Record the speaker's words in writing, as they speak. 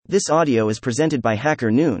This audio is presented by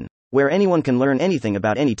Hacker Noon, where anyone can learn anything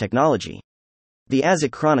about any technology. The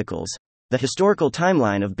ASIC Chronicles, the historical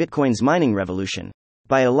timeline of Bitcoin's mining revolution.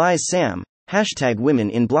 By Elias Sam, #Women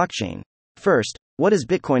in Blockchain. First, what is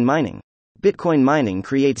Bitcoin mining? Bitcoin mining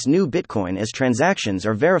creates new Bitcoin as transactions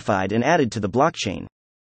are verified and added to the blockchain.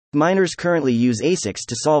 Miners currently use ASICs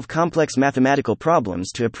to solve complex mathematical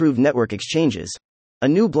problems to approve network exchanges. A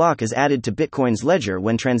new block is added to Bitcoin's ledger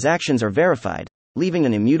when transactions are verified, leaving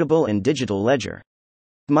an immutable and digital ledger.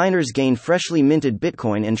 Miners gain freshly minted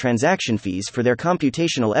Bitcoin and transaction fees for their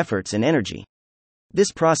computational efforts and energy.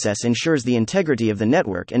 This process ensures the integrity of the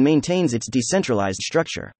network and maintains its decentralized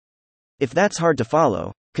structure. If that's hard to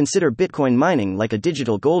follow, consider Bitcoin mining like a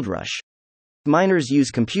digital gold rush. Miners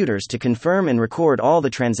use computers to confirm and record all the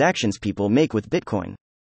transactions people make with Bitcoin.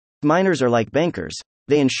 Miners are like bankers,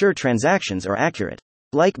 they ensure transactions are accurate.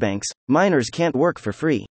 Like banks, miners can't work for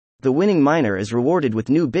free. The winning miner is rewarded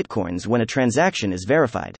with new Bitcoins when a transaction is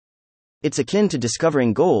verified. It's akin to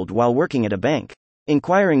discovering gold while working at a bank.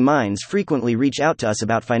 Inquiring minds frequently reach out to us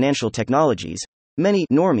about financial technologies. Many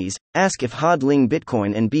normies ask if hodling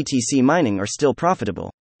Bitcoin and BTC mining are still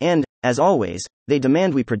profitable. And, as always, they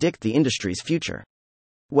demand we predict the industry's future.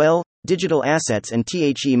 Well, digital assets and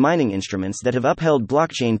THE mining instruments that have upheld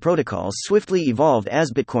blockchain protocols swiftly evolved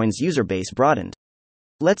as Bitcoin's user base broadened.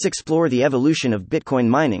 Let's explore the evolution of Bitcoin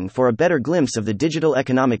mining for a better glimpse of the digital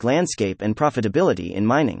economic landscape and profitability in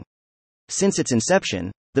mining. Since its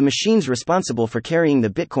inception, the machines responsible for carrying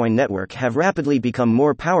the Bitcoin network have rapidly become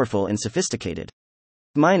more powerful and sophisticated.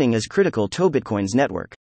 Mining is critical to Bitcoin's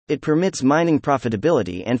network. It permits mining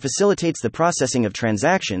profitability and facilitates the processing of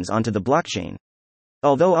transactions onto the blockchain.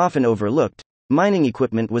 Although often overlooked, mining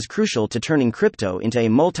equipment was crucial to turning crypto into a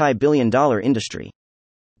multi-billion-dollar industry.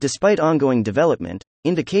 Despite ongoing development,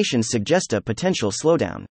 indications suggest a potential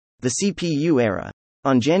slowdown. The CPU era.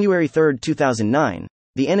 On January 3, 2009,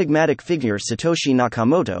 the enigmatic figure Satoshi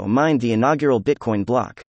Nakamoto mined the inaugural Bitcoin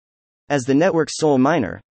block. As the network's sole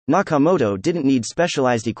miner, Nakamoto didn't need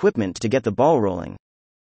specialized equipment to get the ball rolling.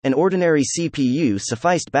 An ordinary CPU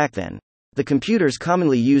sufficed back then. The computers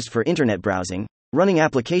commonly used for internet browsing, running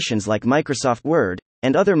applications like Microsoft Word,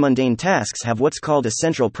 and other mundane tasks have what's called a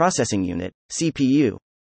central processing unit, CPU.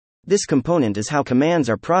 This component is how commands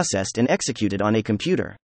are processed and executed on a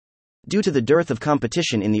computer. Due to the dearth of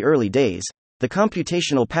competition in the early days, the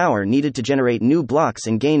computational power needed to generate new blocks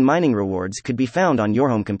and gain mining rewards could be found on your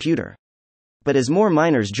home computer. But as more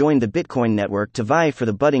miners joined the Bitcoin network to vie for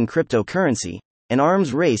the budding cryptocurrency, an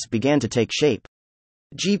arms race began to take shape.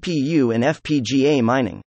 GPU and FPGA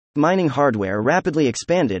mining. Mining hardware rapidly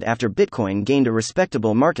expanded after Bitcoin gained a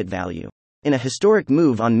respectable market value. In a historic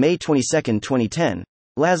move on May 22, 2010,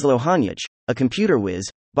 Laszlo Hanyecz, a computer whiz,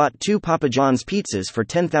 bought 2 Papa John's pizzas for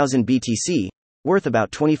 10,000 BTC, worth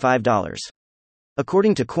about $25.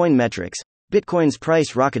 According to Coinmetrics, Bitcoin's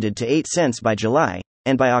price rocketed to 8 cents by July,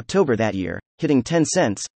 and by October that year, hitting 10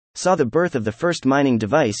 cents, saw the birth of the first mining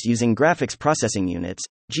device using graphics processing units,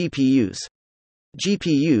 GPUs.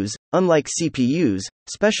 GPUs, unlike CPUs,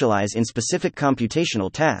 specialize in specific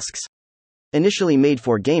computational tasks. Initially made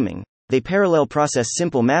for gaming, they parallel process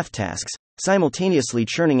simple math tasks, simultaneously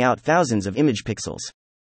churning out thousands of image pixels.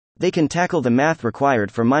 They can tackle the math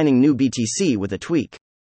required for mining new BTC with a tweak.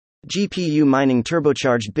 GPU mining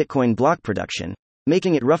turbocharged Bitcoin block production,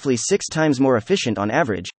 making it roughly 6 times more efficient on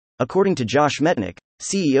average, according to Josh Metnick,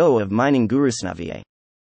 CEO of mining guru Snavier.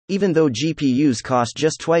 Even though GPUs cost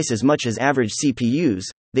just twice as much as average CPUs,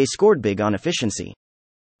 they scored big on efficiency.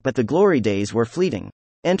 But the glory days were fleeting.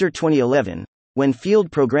 Enter 2011, when field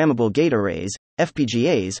programmable gate arrays,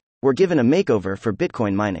 FPGAs, were given a makeover for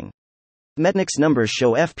Bitcoin mining. Metnick's numbers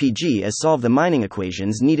show FPGAs solve the mining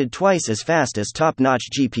equations needed twice as fast as top-notch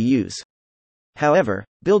GPUs. However,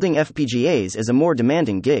 building FPGAs is a more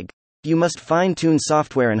demanding gig. You must fine-tune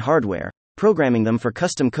software and hardware, programming them for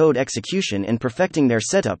custom code execution and perfecting their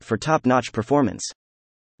setup for top-notch performance.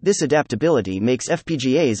 This adaptability makes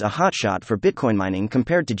FPGAs a hotshot for Bitcoin mining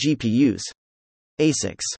compared to GPUs.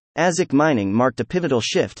 ASICs. ASIC mining marked a pivotal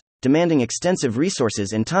shift, demanding extensive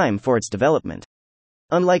resources and time for its development.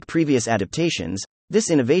 Unlike previous adaptations,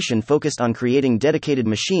 this innovation focused on creating dedicated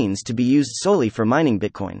machines to be used solely for mining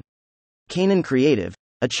Bitcoin. Canaan Creative,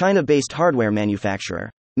 a China-based hardware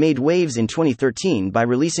manufacturer, made waves in 2013 by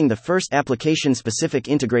releasing the first application-specific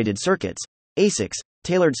integrated circuits, ASICs,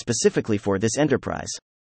 tailored specifically for this enterprise.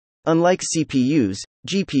 Unlike CPUs,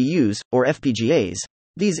 GPUs, or FPGAs,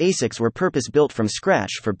 these ASICs were purpose-built from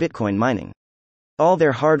scratch for Bitcoin mining. All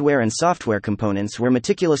their hardware and software components were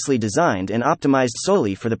meticulously designed and optimized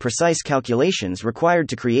solely for the precise calculations required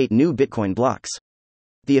to create new Bitcoin blocks.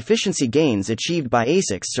 The efficiency gains achieved by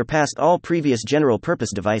ASICs surpassed all previous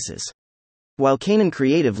general-purpose devices. While Canon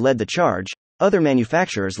Creative led the charge, other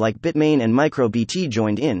manufacturers like Bitmain and MicroBT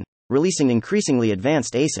joined in, releasing increasingly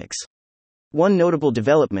advanced ASICs. One notable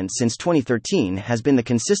development since 2013 has been the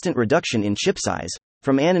consistent reduction in chip size,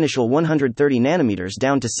 from an initial 130 nanometers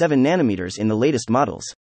down to 7 nanometers in the latest models.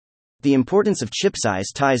 The importance of chip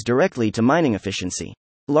size ties directly to mining efficiency.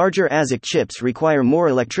 Larger ASIC chips require more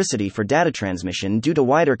electricity for data transmission due to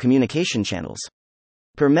wider communication channels.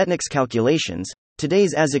 Per Metnick's calculations,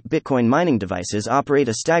 today's ASIC Bitcoin mining devices operate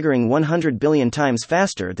a staggering 100 billion times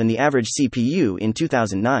faster than the average CPU in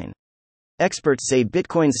 2009. Experts say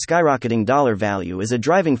Bitcoin's skyrocketing dollar value is a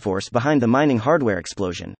driving force behind the mining hardware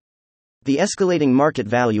explosion. The escalating market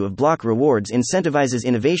value of block rewards incentivizes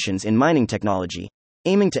innovations in mining technology,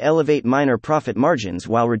 aiming to elevate miner profit margins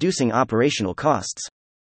while reducing operational costs.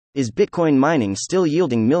 Is Bitcoin mining still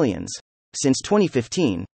yielding millions? Since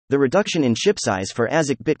 2015, the reduction in chip size for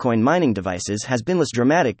ASIC Bitcoin mining devices has been less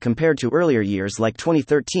dramatic compared to earlier years like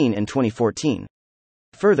 2013 and 2014.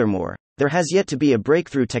 Furthermore, there has yet to be a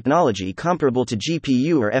breakthrough technology comparable to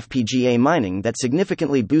GPU or FPGA mining that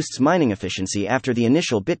significantly boosts mining efficiency after the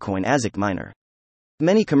initial Bitcoin ASIC miner.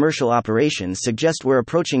 Many commercial operations suggest we're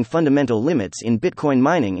approaching fundamental limits in Bitcoin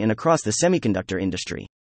mining and across the semiconductor industry.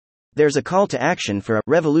 There's a call to action for a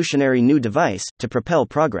revolutionary new device to propel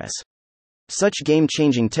progress. Such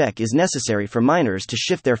game-changing tech is necessary for miners to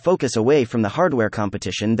shift their focus away from the hardware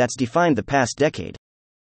competition that's defined the past decade.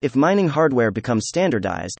 If mining hardware becomes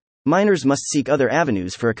standardized, miners must seek other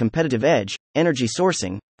avenues for a competitive edge, energy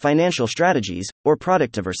sourcing, financial strategies, or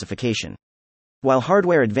product diversification. While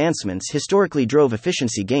hardware advancements historically drove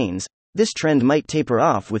efficiency gains, this trend might taper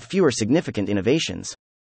off with fewer significant innovations.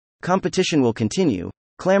 Competition will continue,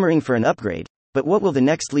 clamoring for an upgrade, but what will the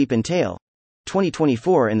next leap entail?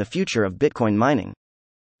 2024 and the future of Bitcoin mining.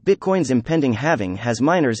 Bitcoin's impending halving has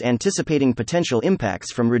miners anticipating potential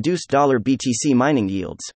impacts from reduced $BTC mining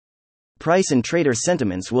yields. Price and trader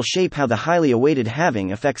sentiments will shape how the highly awaited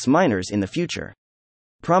halving affects miners in the future.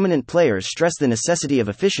 Prominent players stress the necessity of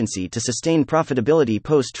efficiency to sustain profitability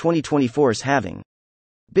post-2024's halving.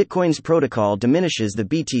 Bitcoin's protocol diminishes the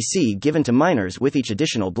BTC given to miners with each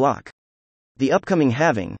additional block. The upcoming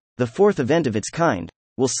halving, the fourth event of its kind,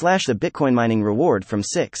 will slash the Bitcoin mining reward from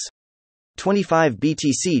 6.25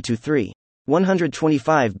 BTC to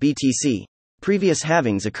 3.125 BTC. Previous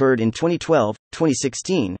halvings occurred in 2012,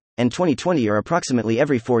 2016, and 2020 or approximately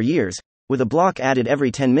every 4 years, with a block added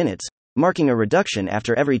every 10 minutes, marking a reduction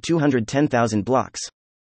after every 210,000 blocks.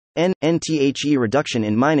 NTHE reduction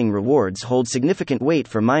in mining rewards holds significant weight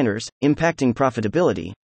for miners, impacting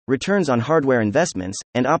profitability, returns on hardware investments,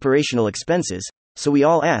 and operational expenses, so we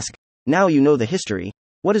all ask, now you know the history,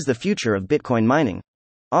 what is the future of Bitcoin mining?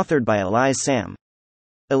 Authored by Elias Sam.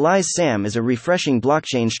 Elias Sam is a refreshing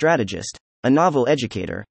blockchain strategist, a novel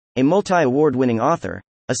educator, a multi-award-winning author,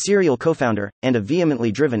 a serial co-founder, and a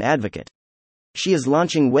vehemently driven advocate. She is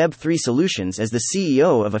launching Web3 solutions as the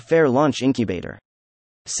CEO of a fair launch incubator.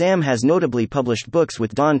 Sam has notably published books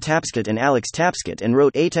with Don Tapscott and Alex Tapscott and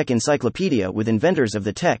wrote a tech encyclopedia with inventors of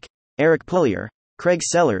the tech, Eric Pulier, Craig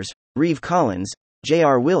Sellers, Reeve Collins,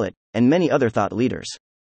 J.R. Willett, and many other thought leaders.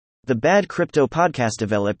 The Bad Crypto podcast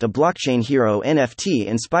developed a blockchain hero NFT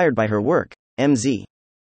inspired by her work, MZ.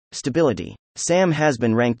 Stability. Sam has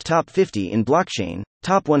been ranked top 50 in blockchain,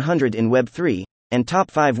 top 100 in Web3, and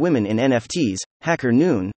top 5 women in NFTs, Hacker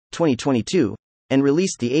Noon, 2022, and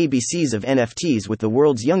released the ABCs of NFTs with the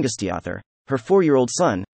world's youngest author, her 4-year-old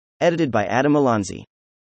son, edited by Adam Alonzi.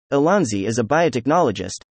 Alonzi is a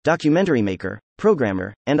biotechnologist, documentary maker,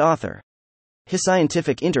 programmer, and author. His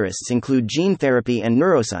scientific interests include gene therapy and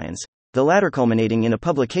neuroscience, the latter culminating in a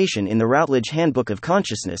publication in the Routledge Handbook of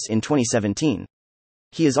Consciousness in 2017.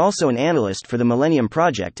 He is also an analyst for the Millennium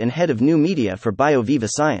Project and head of new media for BioViva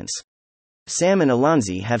Science. Sam and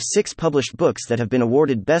Alonzi have 6 published books that have been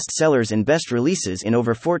awarded bestsellers and best releases in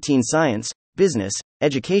over 14 science, business,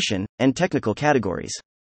 education, and technical categories.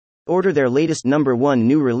 Order their latest #1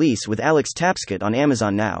 new release with Alex Tapscott on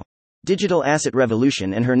Amazon now. Digital Asset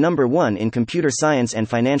Revolution and her #1 in Computer Science and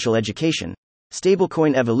Financial Education.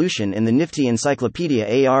 Stablecoin Evolution and the Nifty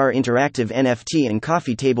Encyclopedia AR Interactive NFT and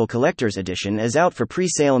Coffee Table Collector's Edition is out for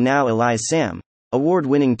pre-sale now. Elias Sam,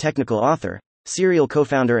 award-winning technical author, serial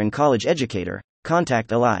co-founder and college educator,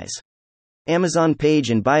 contact Elias. Amazon page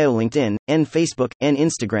in bio. LinkedIn, and Facebook, and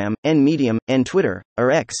Instagram, and Medium, and Twitter, or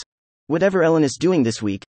X. Whatever Ellen is doing this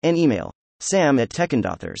week, and email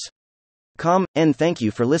sam@techandauthors.com. And thank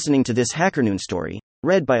you for listening to this HackerNoon story,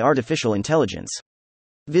 read by Artificial Intelligence.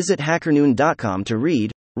 Visit hackernoon.com to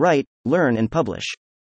read, write, learn and publish.